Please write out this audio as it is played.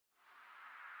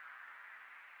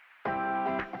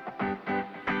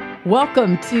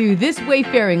Welcome to This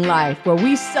Wayfaring Life, where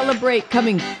we celebrate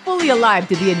coming fully alive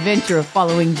to the adventure of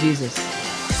following Jesus.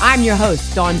 I'm your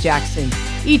host, Dawn Jackson.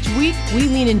 Each week, we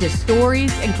lean into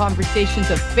stories and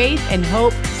conversations of faith and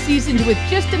hope, seasoned with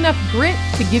just enough grit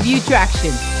to give you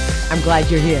traction. I'm glad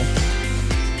you're here.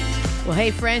 Well, hey,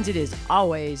 friends, it is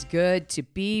always good to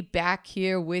be back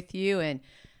here with you, and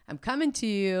I'm coming to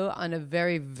you on a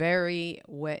very, very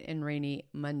wet and rainy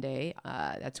Monday.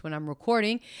 That's when I'm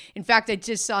recording. In fact, I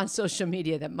just saw on social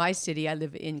media that my city, I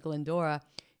live in Glendora,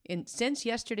 since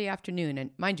yesterday afternoon, and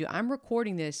mind you, I'm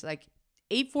recording this like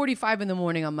 8:45 in the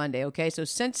morning on Monday, okay? So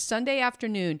since Sunday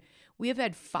afternoon, we have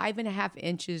had 5.5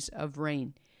 inches of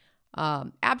rain.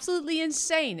 Absolutely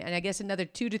insane. And I guess another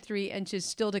 2 to 3 inches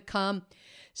still to come.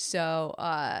 So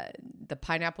the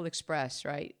Pineapple Express,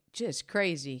 right? Just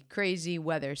crazy, crazy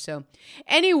weather. So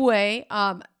anyway,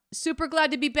 super glad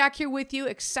to be back here with you.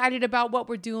 Excited about what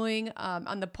we're doing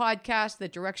on the podcast, the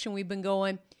direction we've been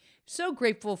going. So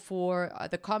grateful for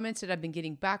the comments that I've been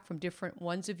getting back from different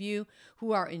ones of you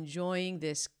who are enjoying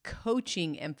this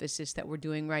coaching emphasis that we're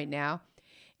doing right now.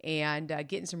 And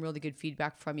getting some really good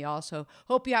feedback from you also.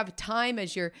 Hope you have time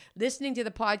as you're listening to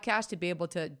the podcast to be able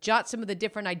to jot some of the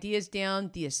different ideas down,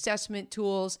 the assessment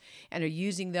tools, and are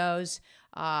using those.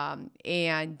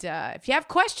 If you have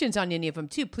questions on any of them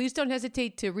too, please don't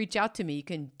hesitate to reach out to me. You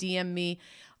can DM me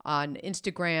on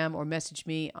Instagram or message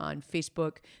me on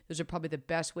Facebook. Those are probably the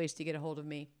best ways to get a hold of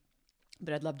me.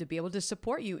 But I'd love to be able to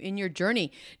support you in your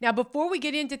journey. Now, before we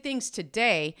get into things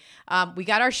today, we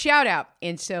got our shout out.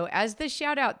 And so as the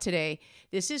shout out today,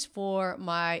 this is for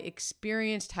my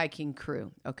experienced hiking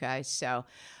crew. Okay. So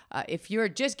if you're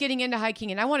just getting into hiking,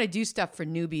 and I want to do stuff for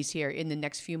newbies here in the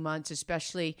next few months,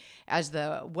 especially as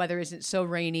the weather isn't so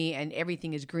rainy and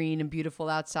everything is green and beautiful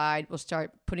outside, we'll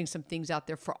start putting some things out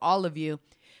there for all of you.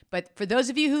 But for those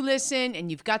of you who listen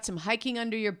and you've got some hiking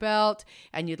under your belt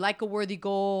and you'd like a worthy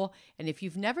goal, and if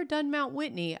you've never done Mount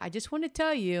Whitney, I just want to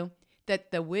tell you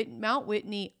that the Mount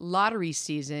Whitney lottery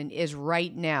season is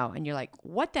right now. And you're like,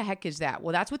 what the heck is that?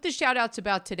 Well, that's what the shout out's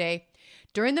about today.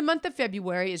 During the month of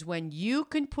February is when you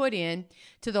can put in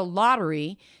to the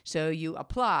lottery. So you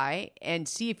apply and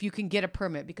see if you can get a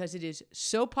permit, because it is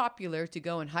so popular to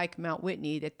go and hike Mount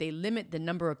Whitney that they limit the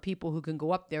number of people who can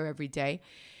go up there every day.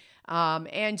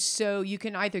 And so you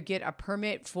can either get a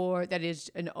permit that is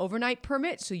an overnight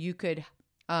permit. So you could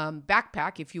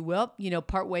backpack, if you will,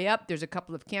 part way up. There's a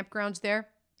couple of campgrounds there.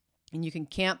 And you can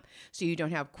camp so you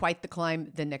don't have quite the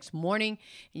climb the next morning.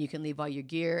 And you can leave all your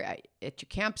gear at your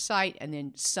campsite and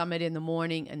then summit in the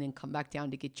morning and then come back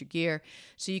down to get your gear.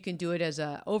 So you can do it as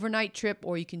an overnight trip,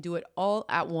 or you can do it all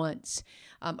at once.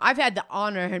 I've had the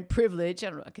honor and privilege,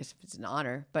 I don't know, I guess if it's an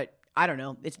honor, but I don't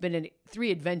know. It's been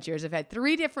 3 adventures. I've had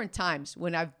 3 different times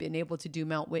when I've been able to do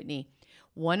Mount Whitney.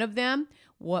 One of them,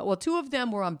 2 of them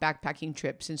were on backpacking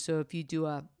trips. And so if you do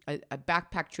a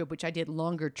backpack trip, which I did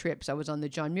longer trips, I was on the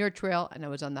John Muir Trail and I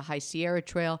was on the High Sierra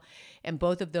Trail. And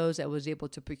both of those, I was able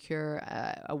to procure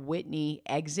a Whitney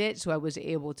exit. So I was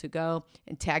able to go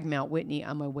and tag Mount Whitney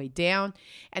on my way down.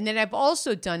 And then I've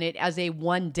also done it as a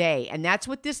 1 day. And that's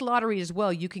what this lottery is as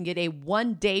well. You can get a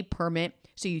 1 day permit.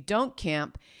 So you don't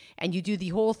camp and you do the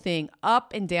whole thing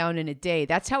up and down in a day.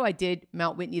 That's how I did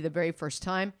Mount Whitney the very first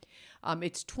time.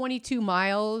 It's 22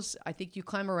 miles. I think you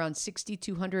climb around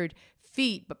 6,200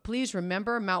 feet. But please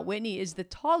remember, Mount Whitney is the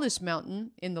tallest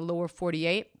mountain in the lower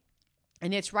 48.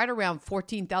 And it's right around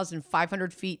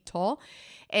 14,500 feet tall.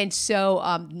 And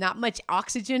so not much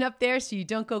oxygen up there, so you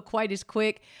don't go quite as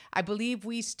quick. I believe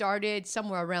we started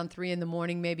somewhere around 3 in the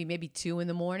morning, maybe 2 in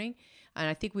the morning. And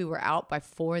I think we were out by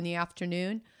 4 in the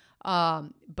afternoon.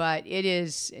 But it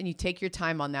is, and you take your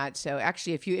time on that. So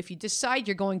actually, if you decide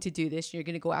you're going to do this, you're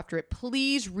going to go after it,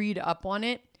 please read up on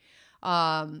it.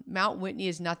 Mount Whitney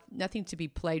is nothing to be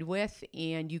played with,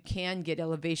 and you can get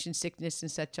elevation sickness and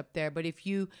such up there. But if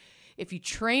you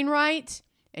train right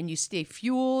and you stay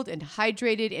fueled and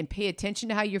hydrated and pay attention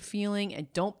to how you're feeling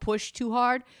and don't push too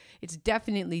hard, it's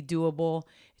definitely doable.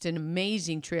 It's an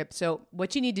amazing trip. So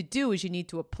what you need to do is you need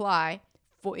to apply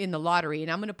in the lottery.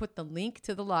 And I'm going to put the link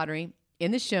to the lottery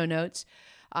in the show notes.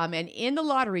 And in the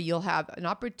lottery, you'll have an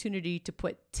opportunity to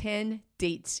put 10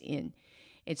 dates in.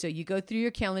 And so you go through your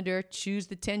calendar, choose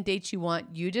the 10 dates you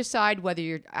want. You decide whether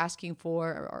you're asking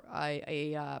for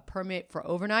a permit for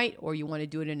overnight or you want to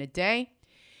do it in a day.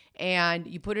 And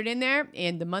you put it in there.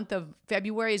 And the month of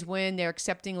February is when they're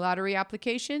accepting lottery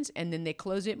applications. And then they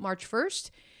close it March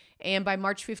 1st. And by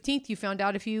March 15th, you found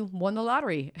out if you won the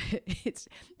lottery. It's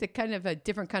the kind of a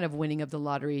different kind of winning of the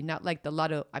lottery, not like the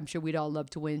lotto. I'm sure we'd all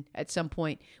love to win at some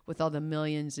point with all the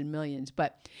millions and millions.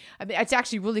 But I mean, it's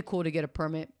actually really cool to get a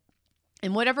permit.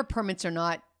 And whatever permits are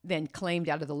not then claimed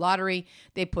out of the lottery.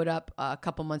 They put up a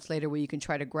couple months later where you can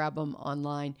try to grab them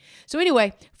online. So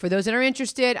anyway, for those that are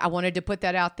interested, I wanted to put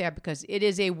that out there because it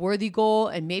is a worthy goal,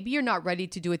 and maybe you're not ready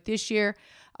to do it this year.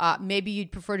 Maybe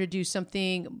you'd prefer to do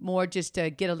something more just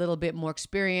to get a little bit more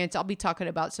experience. I'll be talking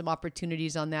about some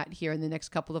opportunities on that here in the next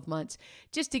couple of months,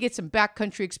 just to get some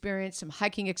backcountry experience, some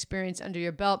hiking experience under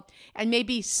your belt. And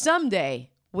maybe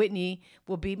someday, Whitney,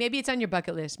 maybe it's on your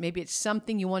bucket list. Maybe it's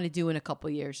something you want to do in a couple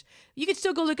of years. You can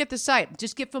still go look at the site.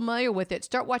 Just get familiar with it.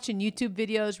 Start watching YouTube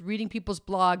videos, reading people's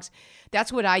blogs.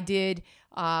 That's what I did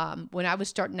when I was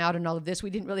starting out in all of this. We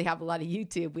didn't really have a lot of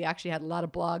YouTube. We actually had a lot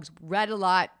of blogs, read a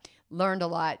lot, learned a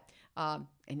lot.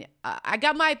 And I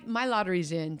got my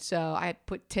lotteries in. So I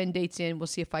put 10 dates in. We'll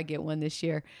see if I get one this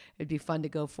year. It'd be fun to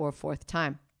go for a fourth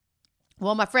time.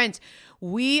 Well, my friends,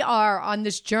 we are on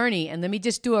this journey, and let me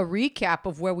just do a recap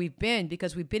of where we've been,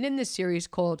 because we've been in this series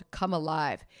called Come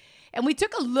Alive. And we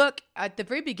took a look at the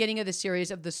very beginning of the series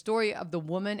of the story of the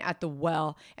woman at the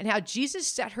well and how Jesus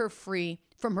set her free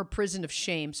from her prison of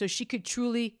shame so she could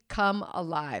truly come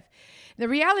alive. And the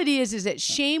reality is that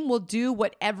shame will do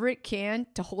whatever it can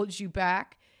to hold you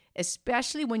back,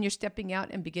 especially when you're stepping out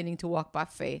and beginning to walk by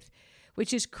faith,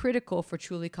 which is critical for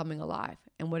truly coming alive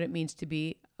and what it means to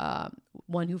be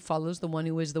one who follows the one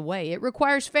who is the way. It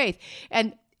requires faith.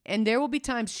 And there will be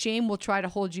times shame will try to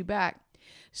hold you back.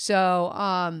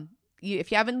 So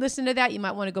if you haven't listened to that, you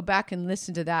might want to go back and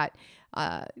listen to that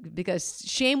because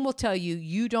shame will tell you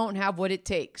you don't have what it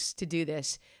takes to do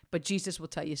this, but Jesus will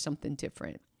tell you something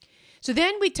different. So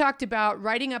then we talked about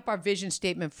writing up our vision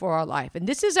statement for our life. And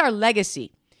this is our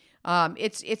legacy.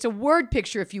 It's a word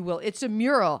picture, if you will. It's a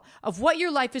mural of what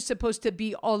your life is supposed to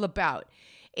be all about.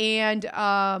 And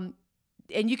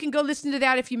you can go listen to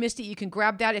that if you missed it. You can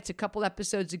grab that. It's a couple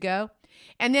episodes ago.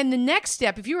 And then the next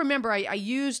step, if you remember, I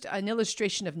used an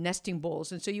illustration of nesting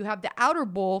bowls. And so you have the outer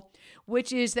bowl,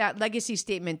 which is that legacy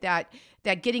statement, that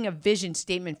getting a vision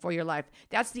statement for your life.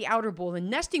 That's the outer bowl. And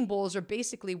nesting bowls are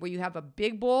basically where you have a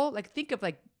big bowl, think of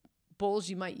bowls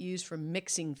you might use for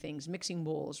mixing things, mixing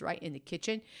bowls, right, in the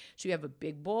kitchen. So you have a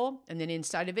big bowl, and then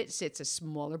inside of it sits a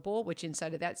smaller bowl, which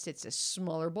inside of that sits a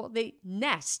smaller bowl. They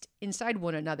nest inside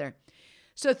one another.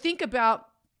 So think about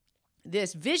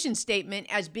this vision statement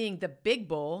as being the big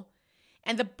bowl,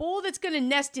 and the bowl that's going to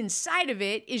nest inside of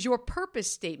it is your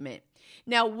purpose statement.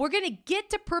 Now, we're going to get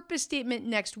to purpose statement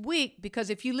next week, because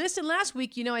if you listened last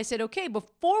week, I said, okay,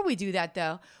 before we do that,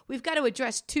 though, we've got to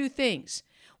address two things.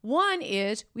 One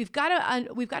is we've got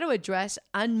to address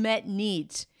unmet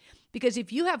needs, because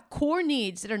if you have core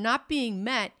needs that are not being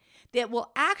met, that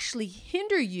will actually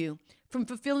hinder you from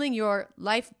fulfilling your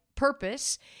life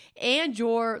purpose, and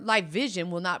your life vision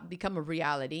will not become a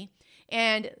reality.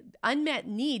 And unmet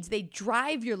needs, they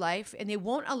drive your life, and they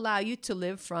won't allow you to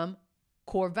live from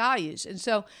core values. And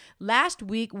so last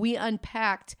week we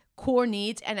unpacked core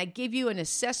needs, and I gave you an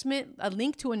assessment, a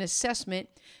link to an assessment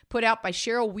put out by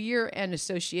Cheryl Weir and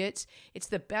Associates. It's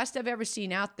the best I've ever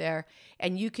seen out there,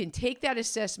 and you can take that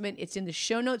assessment. It's in the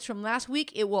show notes from last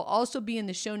week. It will also be in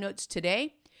the show notes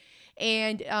today,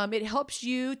 and it helps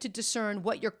you to discern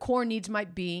what your core needs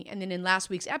might be. And then in last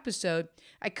week's episode,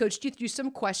 I coached you through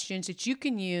some questions that you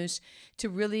can use to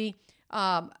really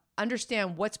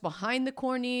understand what's behind the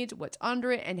core needs, what's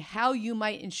under it, and how you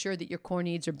might ensure that your core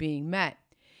needs are being met.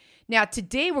 Now,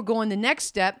 today we're going the next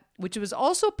step, which was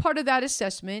also part of that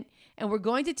assessment, and we're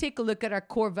going to take a look at our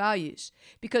core values.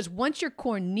 Because once your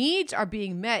core needs are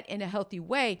being met in a healthy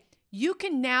way, you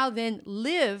can now then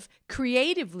live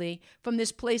creatively from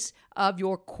this place of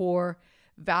your core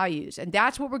values. And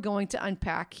that's what we're going to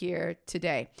unpack here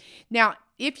today. Now,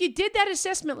 if you did that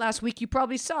assessment last week, you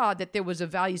probably saw that there was a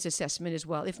values assessment as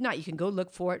well. If not, you can go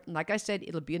look for it. And like I said,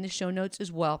 it'll be in the show notes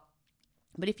as well.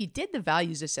 But if you did the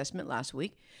values assessment last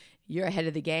week, you're ahead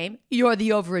of the game. You're the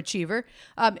overachiever.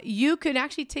 You could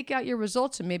actually take out your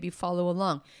results and maybe follow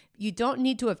along. You don't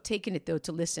need to have taken it, though,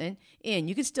 to listen in.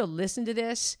 You can still listen to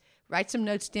this, write some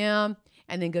notes down,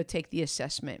 and then go take the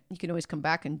assessment. You can always come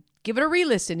back and give it a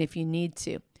re-listen if you need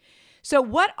to. So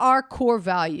what are core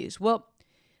values? Well,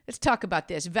 let's talk about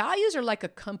this. Values are like a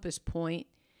compass point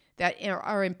that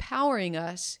are empowering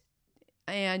us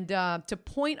and to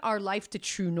point our life to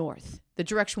true north, the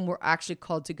direction we're actually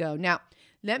called to go. Now,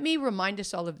 let me remind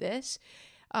us all of this.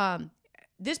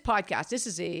 This podcast, this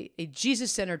is a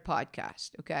Jesus-centered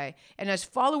podcast, okay? And as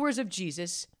followers of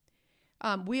Jesus,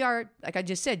 we are, like I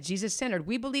just said, Jesus-centered.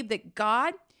 We believe that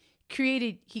God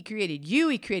created you,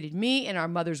 He created me in our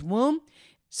mother's womb.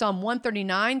 Psalm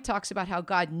 139 talks about how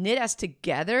God knit us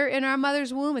together in our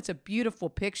mother's womb. It's a beautiful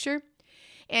picture.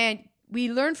 And we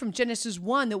learn from Genesis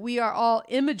 1 that we are all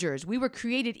imagers. We were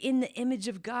created in the image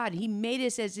of God. He made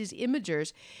us as his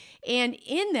imagers. And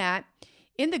in that,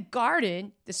 in the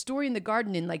garden, the story in the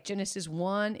garden in like Genesis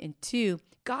 1 and 2,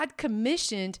 God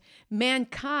commissioned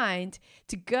mankind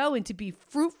to go and to be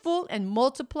fruitful and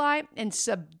multiply and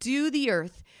subdue the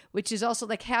earth, which is also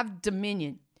like have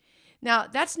dominion. Now,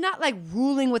 that's not like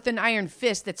ruling with an iron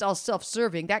fist that's all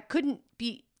self-serving. That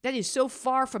is so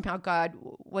far from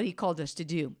what he called us to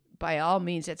do. By all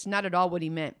means, that's not at all what he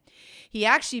meant. He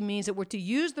actually means that we're to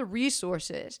use the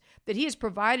resources that he has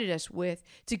provided us with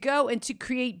to go and to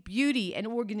create beauty and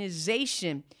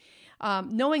organization,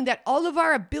 knowing that all of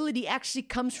our ability actually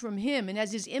comes from him. And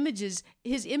as his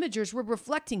imagers, we're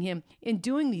reflecting him in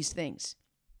doing these things.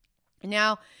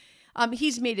 Now,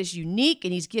 he's made us unique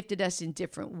and he's gifted us in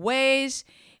different ways,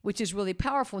 which is really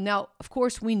powerful. Now, of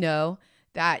course, we know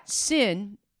that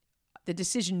sin, the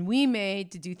decision we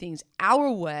made to do things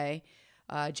our way,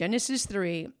 Genesis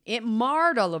 3, it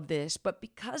marred all of this. But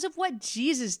because of what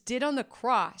Jesus did on the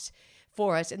cross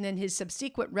for us and then his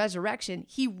subsequent resurrection,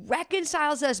 he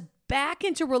reconciles us back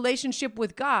into relationship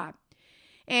with God.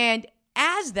 And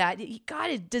as that,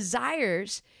 God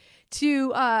desires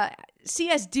to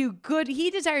see us do good. He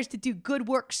desires to do good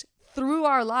works through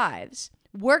our lives,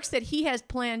 works that he has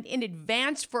planned in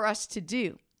advance for us to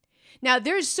do. Now,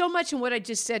 there's so much in what I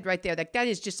just said right there. Like that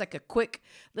is just like a quick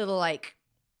little like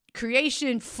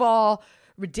creation, fall,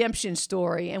 redemption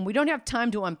story. And we don't have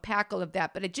time to unpack all of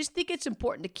that, but I just think it's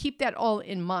important to keep that all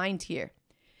in mind here.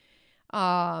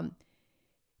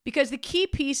 Because the key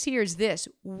piece here is this: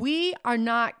 we are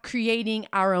not creating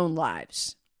our own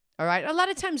lives. All right. A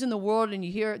lot of times in the world, and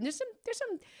you hear, and there's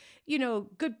some,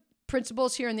 good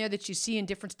principles here and there that you see in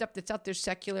different stuff that's out there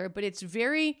secular, but it's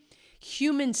very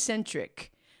human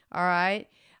centric. All right.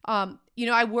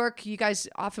 I work, you guys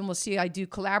often will see I do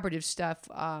collaborative stuff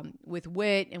with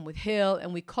WIT and with Hill,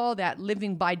 and we call that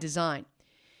living by design.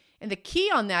 And the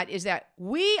key on that is that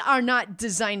we are not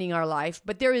designing our life,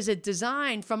 but there is a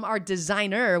design from our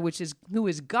designer, who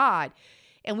is God.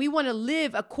 And we want to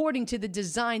live according to the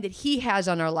design that he has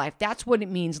on our life. That's what it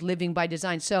means, living by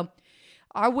design. So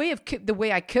the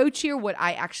way I coach here, what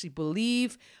I actually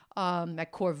believe, my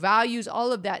core values,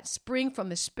 all of that spring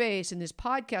from a space in this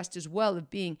podcast as well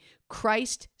of being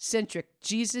Christ-centric,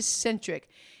 Jesus-centric.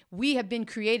 We have been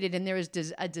created and there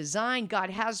is a design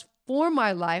God has for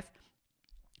my life.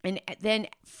 And then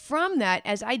from that,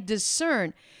 as I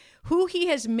discern who he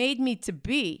has made me to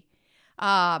be,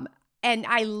 and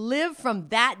I live from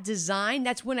that design,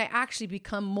 that's when I actually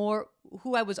become more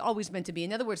who I was always meant to be.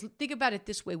 In other words, think about it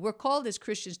this way. We're called as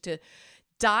Christians to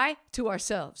die to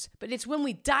ourselves. But it's when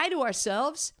we die to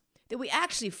ourselves that we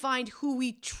actually find who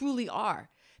we truly are.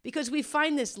 Because we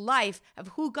find this life of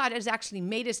who God has actually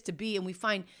made us to be. And we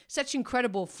find such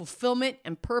incredible fulfillment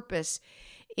and purpose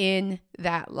in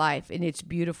that life. And it's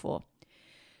beautiful.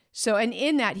 So, and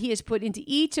in that, he has put into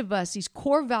each of us these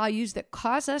core values that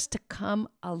cause us to come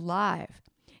alive.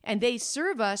 And they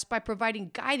serve us by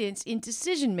providing guidance in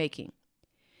decision making.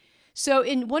 So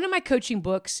in one of my coaching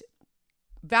books,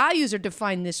 values are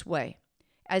defined this way: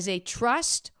 as a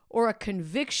trust or a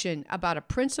conviction about a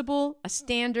principle, a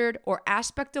standard, or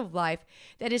aspect of life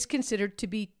that is considered to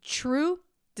be true,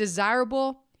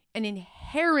 desirable, and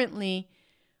inherently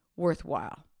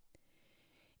worthwhile.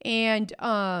 And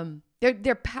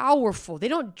they're powerful. They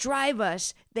don't drive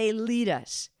us, they lead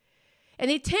us. And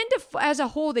they tend to, as a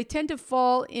whole,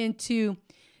 fall into,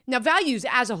 now values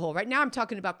as a whole. Right now I'm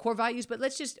talking about core values, but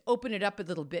let's just open it up a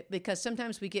little bit because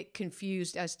sometimes we get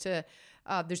confused as to,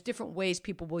 there's different ways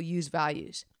people will use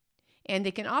values. And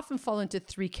they can often fall into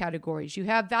three categories. You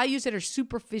have values that are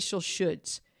superficial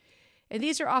shoulds. And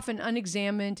these are often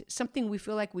unexamined, something we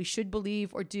feel like we should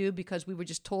believe or do because we were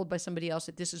just told by somebody else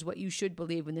that this is what you should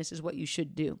believe and this is what you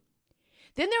should do.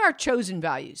 Then there are chosen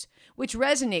values, which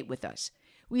resonate with us.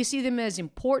 We see them as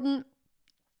important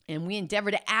and we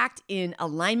endeavor to act in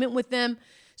alignment with them.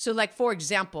 So like, for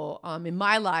example, in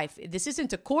my life, this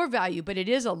isn't a core value, but it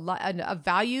is a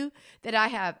value that I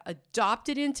have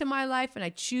adopted into my life and I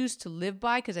choose to live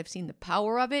by because I've seen the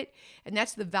power of it. And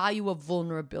that's the value of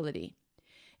vulnerability.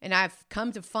 And I've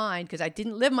come to find, because I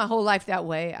didn't live my whole life that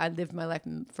way, I lived my life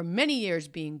for many years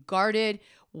being guarded,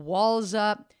 walls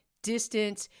up,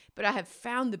 distance, but I have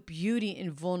found the beauty in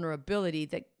vulnerability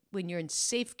that when you're in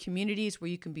safe communities where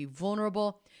you can be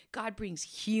vulnerable, God brings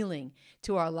healing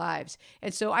to our lives.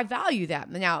 And so I value that.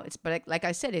 Now, but like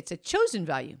I said, it's a chosen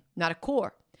value, not a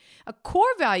core. A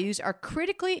core values are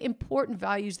critically important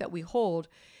values that we hold,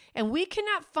 and we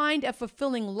cannot find a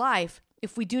fulfilling life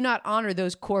if we do not honor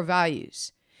those core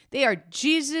values. They are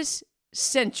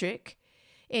Jesus-centric,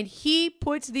 And he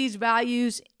puts these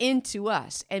values into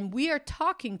us. And we are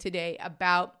talking today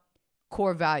about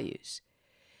core values.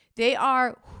 They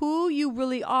are who you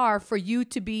really are for you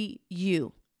to be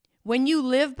you. When you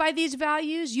live by these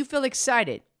values, you feel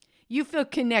excited. You feel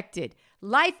connected.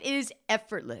 Life is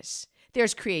effortless.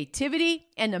 There's creativity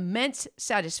and immense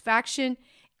satisfaction.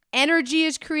 Energy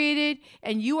is created,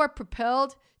 and you are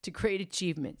propelled to great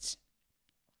achievements.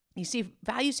 You see,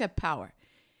 values have power.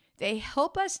 They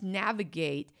help us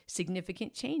navigate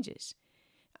significant changes.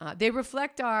 They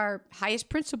reflect our highest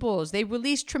principles. They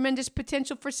release tremendous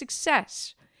potential for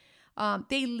success.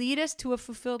 They lead us to a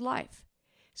fulfilled life.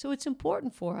 So it's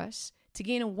important for us to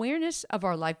gain awareness of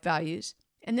our life values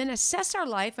and then assess our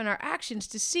life and our actions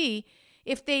to see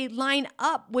if they line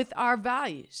up with our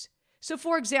values. So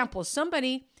for example,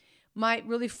 somebody might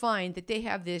really find that they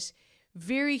have this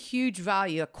very huge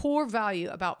value, a core value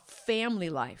about family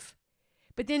life.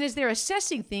 But then as they're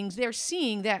assessing things, they're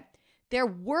seeing that their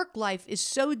work life is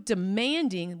so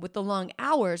demanding with the long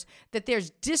hours that there's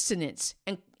dissonance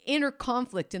and inner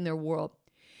conflict in their world.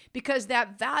 Because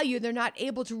that value, they're not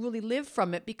able to really live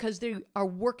from it because they are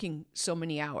working so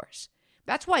many hours.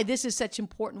 That's why this is such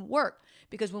important work,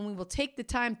 because when we will take the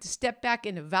time to step back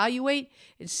and evaluate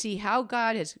and see how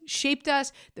God has shaped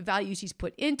us, the values he's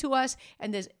put into us,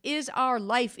 and this is our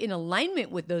life in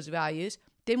alignment with those values,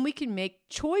 then we can make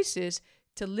choices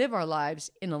to live our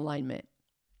lives in alignment.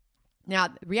 Now,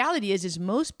 the reality is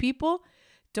most people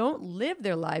don't live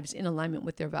their lives in alignment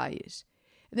with their values.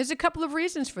 And there's a couple of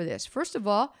reasons for this. First of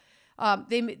all,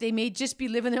 they may just be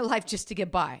living their life just to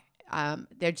get by.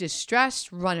 They're just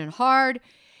stressed, running hard,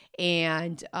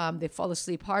 and they fall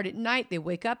asleep hard at night. They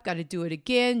wake up, got to do it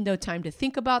again, no time to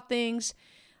think about things.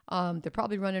 They're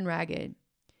probably running ragged.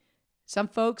 Some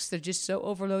folks, they're just so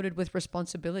overloaded with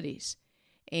responsibilities.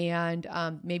 And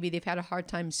maybe they've had a hard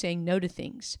time saying no to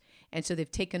things. And so they've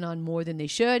taken on more than they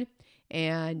should.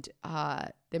 And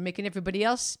they're making everybody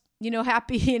else,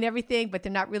 happy and everything, but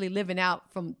they're not really living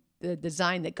out from the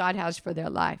design that God has for their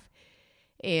life.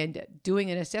 And doing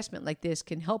an assessment like this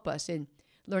can help us in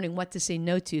learning what to say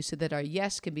no to so that our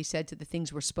yes can be said to the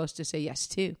things we're supposed to say yes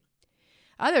to.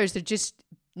 Others, they're just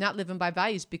not living by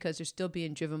values because they're still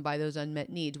being driven by those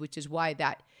unmet needs, which is why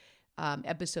that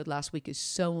episode last week is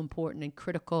so important and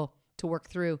critical to work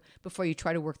through before you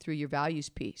try to work through your values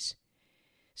piece.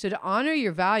 So to honor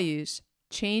your values,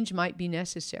 change might be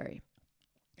necessary.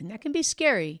 And that can be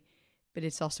scary, but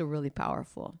it's also really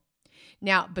powerful.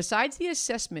 Now, besides the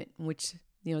assessment, which,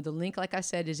 the link, like I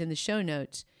said, is in the show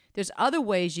notes, there's other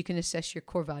ways you can assess your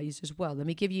core values as well. Let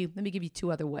me give you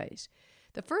two other ways.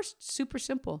 The first, super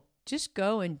simple. Just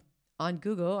go and on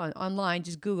Google, online,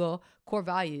 just Google core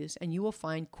values, and you will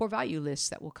find core value lists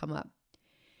that will come up.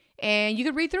 And you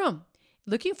can read through them,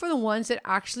 looking for the ones that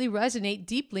actually resonate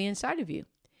deeply inside of you.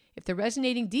 If they're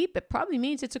resonating deep, it probably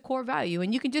means it's a core value.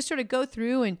 And you can just sort of go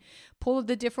through and pull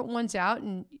the different ones out,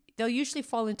 and they'll usually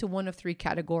fall into one of three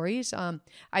categories,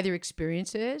 either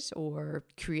experiences or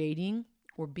creating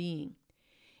or being.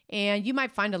 And you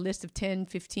might find a list of 10,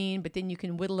 15, but then you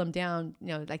can whittle them down,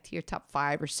 like to your top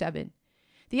 5 or 7.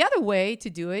 The other way to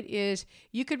do it is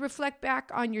you could reflect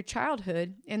back on your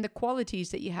childhood and the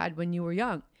qualities that you had when you were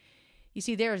young. You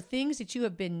see, there are things that you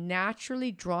have been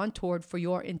naturally drawn toward for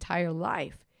your entire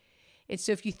life. And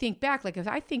so if you think back, like if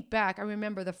I think back, I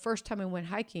remember the first time I went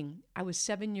hiking, I was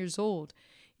 7 years old.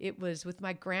 It was with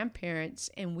my grandparents,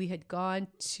 and we had gone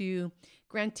to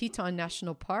Grand Teton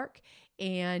National Park,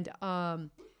 and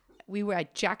we were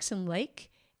at Jackson Lake,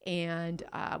 and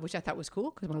which I thought was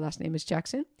cool because my last name is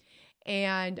Jackson.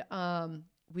 And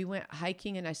we went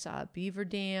hiking, and I saw a beaver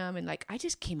dam, and I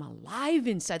just came alive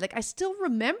inside. I still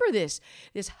remember this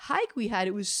hike we had.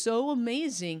 It was so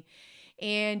amazing.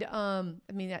 And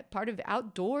that part of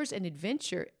outdoors and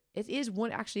adventure, it is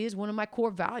one of my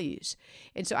core values.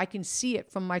 And so I can see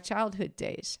it from my childhood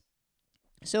days.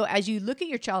 So as you look at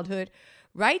your childhood,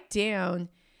 write down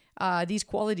these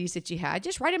qualities that you had.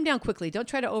 Just write them down quickly. Don't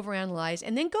try to overanalyze.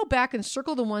 And then go back and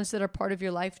circle the ones that are part of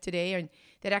your life today and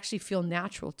that actually feel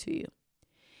natural to you.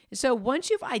 And so once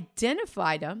you've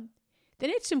identified them, then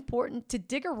it's important to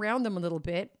dig around them a little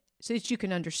bit so that you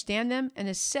can understand them and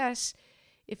assess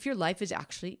if your life is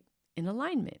actually in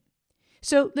alignment.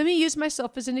 So let me use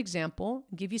myself as an example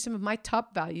and give you some of my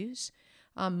top values.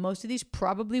 Most of these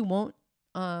probably won't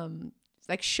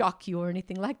shock you or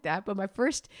anything like that. But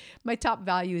my top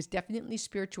value is definitely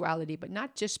spirituality, but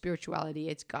not just spirituality.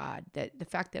 It's God. That the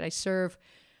fact that I serve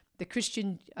the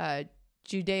Christian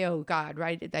Judeo God,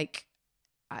 right?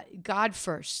 God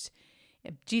first,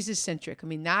 Jesus-centric.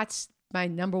 That's my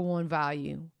number one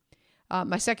value.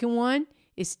 My second one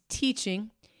is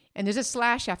teaching And there's a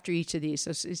slash after each of these.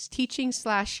 So it's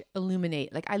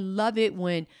teaching/illuminate. Like I love it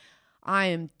when I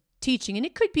am teaching, and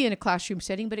it could be in a classroom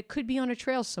setting, but it could be on a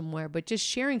trail somewhere, but just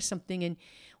sharing something and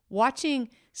watching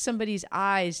somebody's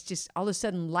eyes just all of a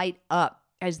sudden light up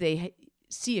as they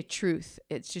see a truth.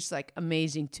 It's just like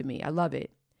amazing to me. I love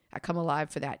it. I come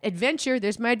alive for that. Adventure,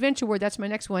 there's my adventure word. That's my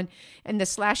next one. And the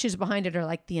slashes behind it are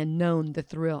like the unknown, the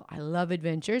thrill. I love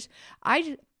adventures.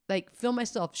 I like feel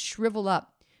myself shrivel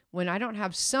up when I don't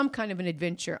have some kind of an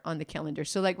adventure on the calendar.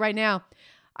 So like right now,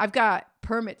 I've got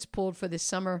permits pulled for this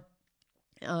summer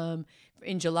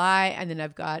in July, and then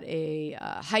I've got a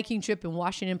hiking trip in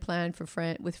Washington planned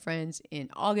with friends in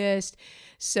August.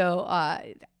 So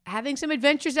having some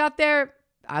adventures out there,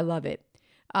 I love it.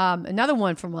 Another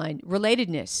one for mine,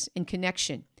 relatedness and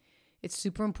connection. It's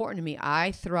super important to me.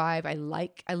 I thrive.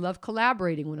 I love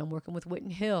collaborating when I'm working with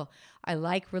Whitten Hill. I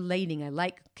like relating. I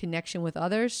like connection with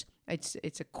others.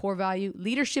 It's a core value.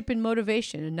 Leadership and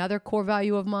motivation, another core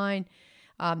value of mine.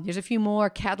 There's a few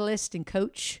more, catalyst and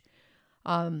coach.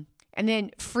 And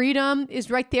then freedom is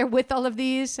right there with all of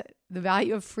these. The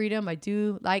value of freedom. I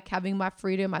do like having my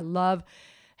freedom. I love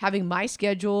having my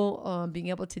schedule. Being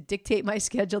able to dictate my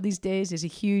schedule these days is a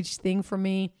huge thing for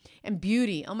me. And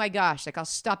beauty. Oh my gosh. Like I'll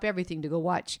stop everything to go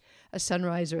watch a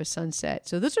sunrise or a sunset.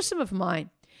 So those are some of mine.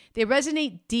 They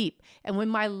resonate deep. And when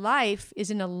my life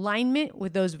is in alignment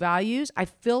with those values, I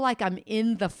feel like I'm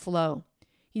in the flow.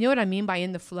 You know what I mean by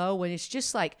in the flow? When it's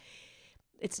just like,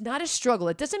 it's not a struggle.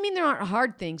 It doesn't mean there aren't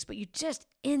hard things, but you're just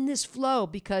in this flow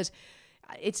because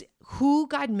it's who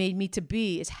God made me to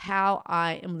be is how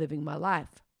I am living my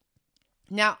life.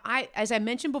 Now, as I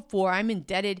mentioned before, I'm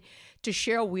indebted to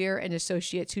Cheryl Weir and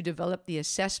Associates who developed the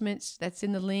assessments. That's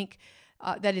in the link.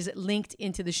 That is linked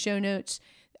into the show notes.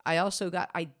 I also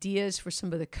got ideas for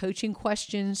some of the coaching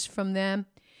questions from them.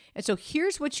 And so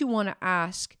here's what you want to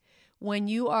ask when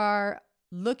you are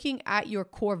looking at your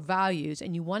core values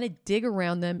and you want to dig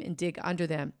around them and dig under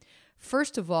them.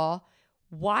 First of all,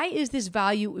 why is this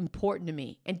value important to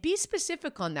me? And be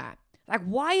specific on that. Like,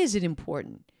 why is it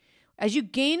important? As you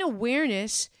gain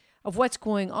awareness of what's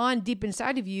going on deep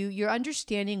inside of you, you're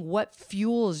understanding what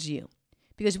fuels you.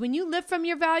 Because when you live from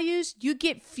your values, you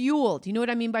get fueled. You know what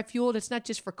I mean by fueled? It's not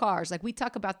just for cars. Like we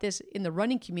talk about this in the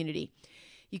running community.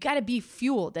 You got to be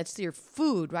fueled. That's your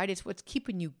food, right? It's what's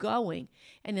keeping you going.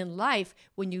 And in life,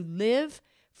 when you live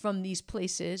from these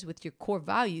places with your core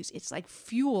values, it's like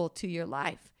fuel to your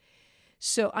life.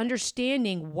 So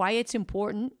understanding why it's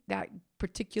important, that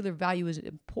particular value is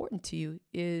important to you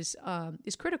is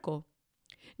critical.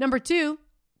 Number 2,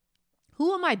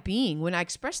 who am I being when I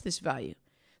express this value?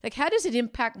 Like, how does it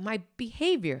impact my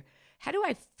behavior? How do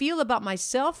I feel about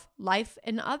myself, life,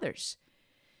 and others?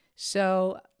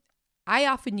 So I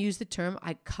often use the term,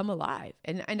 I come alive.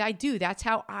 And I do. That's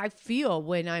how I feel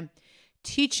when I'm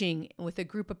teaching with a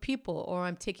group of people, or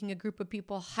I'm taking a group of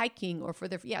people hiking, or for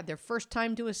their first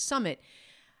time to a summit.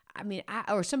 I mean,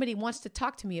 or somebody wants to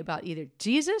talk to me about either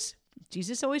Jesus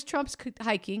always trumps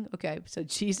hiking. Okay, so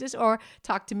Jesus, or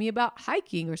talk to me about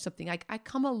hiking or something. I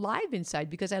come alive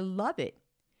inside because I love it.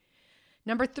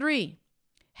 Number 3,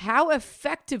 how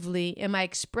effectively am I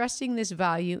expressing this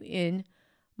value in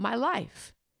my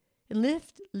life? And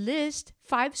list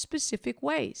 5 specific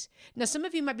ways. Now, some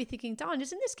of you might be thinking, Dawn,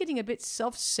 isn't this getting a bit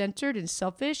self-centered and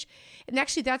selfish? And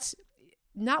actually, that's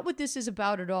not what this is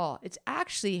about at all. It's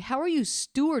actually, how are you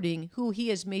stewarding who He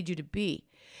has made you to be?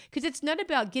 Because it's not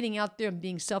about getting out there and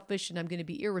being selfish and I'm going to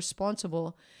be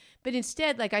irresponsible. But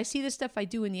instead, like I see the stuff I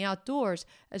do in the outdoors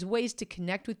as ways to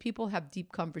connect with people, have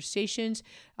deep conversations,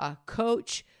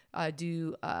 coach,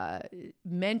 do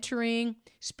mentoring,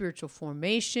 spiritual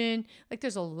formation. Like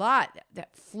there's a lot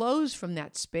that flows from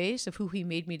that space of who He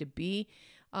made me to be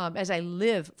as I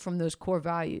live from those core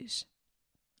values.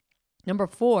 Number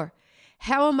 4,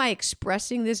 how am I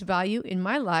expressing this value in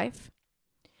my life?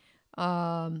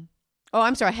 How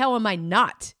am I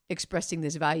not expressing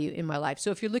this value in my life?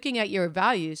 So if you're looking at your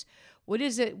values,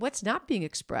 what's not being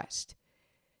expressed?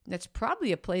 And that's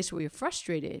probably a place where you're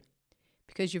frustrated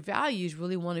because your values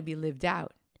really want to be lived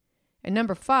out. And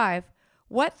number 5,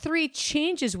 what 3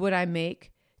 changes would I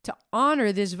make to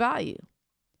honor this value?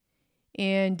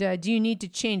 And do you need to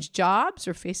change jobs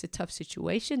or face a tough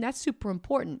situation? That's super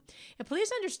important. And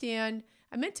please understand,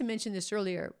 I meant to mention this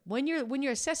earlier. When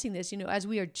you're assessing this, as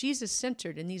we are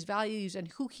Jesus-centered in these values and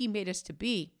who He made us to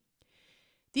be,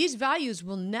 these values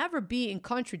will never be in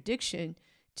contradiction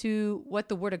to what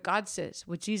the Word of God says,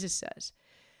 what Jesus says.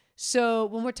 So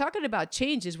when we're talking about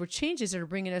changes, we're changes that are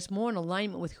bringing us more in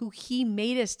alignment with who He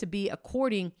made us to be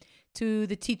according to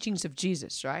the teachings of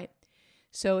Jesus, right?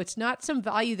 So it's not some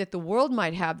value that the world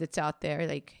might have that's out there.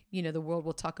 Like, the world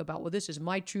will talk about, well, this is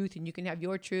my truth and you can have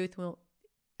your truth. Well,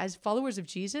 as followers of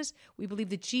Jesus, we believe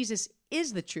that Jesus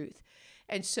is the truth.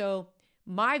 And so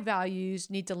my values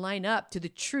need to line up to the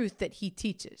truth that he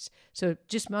teaches. So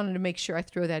just wanted to make sure I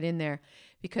throw that in there,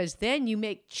 because then you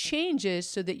make changes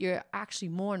so that you're actually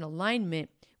more in alignment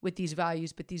with these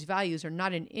values, but these values are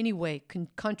not in any way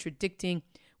contradicting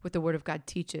what the Word of God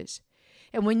teaches.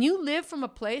 And when you live from a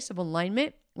place of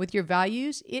alignment with your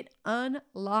values, it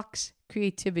unlocks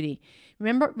creativity.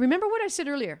 Remember what I said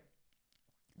earlier,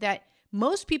 that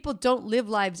most people don't live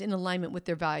lives in alignment with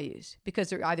their values because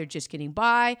they're either just getting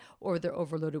by, or they're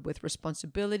overloaded with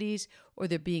responsibilities, or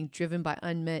they're being driven by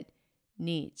unmet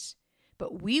needs.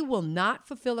 But we will not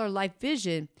fulfill our life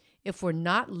vision if we're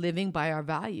not living by our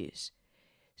values.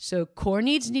 So core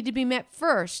needs need to be met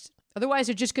first. Otherwise,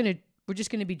 we're just going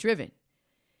to be driven.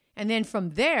 And then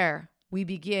from there, we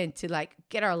begin to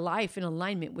get our life in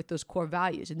alignment with those core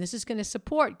values. And this is going to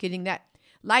support getting that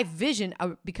life vision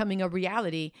becoming a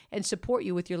reality and support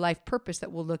you with your life purpose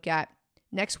that we'll look at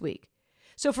next week.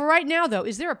 So for right now, though,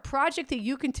 is there a project that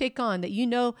you can take on that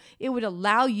it would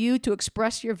allow you to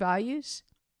express your values?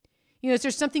 Is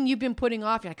there something you've been putting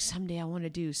off? You're like, someday I want to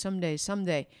do,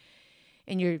 someday.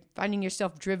 And you're finding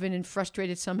yourself driven and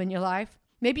frustrated some in your life.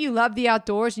 Maybe you love the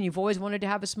outdoors and you've always wanted to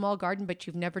have a small garden, but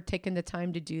you've never taken the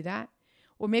time to do that.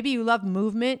 Or maybe you love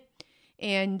movement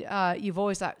and you've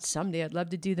always thought, someday I'd love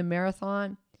to do the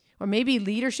marathon. Or maybe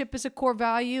leadership is a core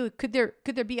value. Could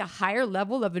there be a higher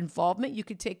level of involvement you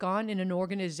could take on in an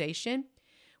organization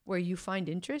where you find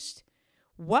interest?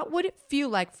 What would it feel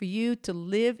like for you to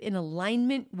live in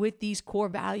alignment with these core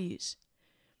values?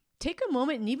 Take a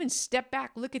moment and even step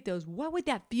back, look at those. What would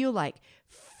that feel like?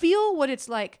 Feel what it's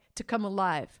like to come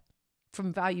alive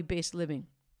from value-based living.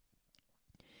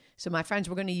 So my friends,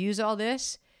 we're going to use all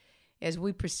this as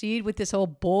we proceed with this whole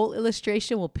bowl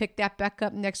illustration. We'll pick that back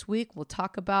up next week. We'll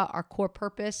talk about our core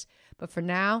purpose. But for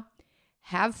now,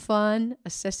 have fun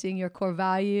assessing your core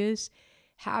values.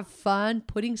 Have fun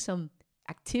putting some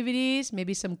activities,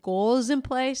 maybe some goals in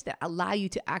place that allow you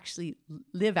to actually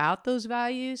live out those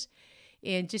values.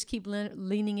 And just keep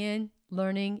leaning in,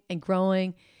 learning, and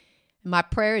growing. And my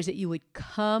prayer is that you would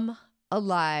come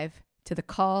alive to the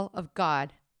call of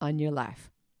God on your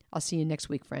life. I'll see you next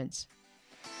week, friends.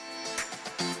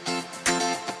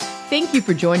 Thank you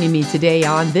for joining me today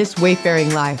on This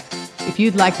Wayfaring Life. If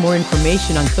you'd like more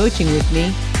information on coaching with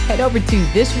me, head over to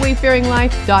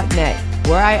thiswayfaringlife.net,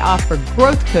 where I offer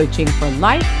growth coaching for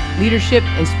life, leadership,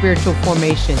 and spiritual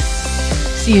formation.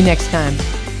 See you next time.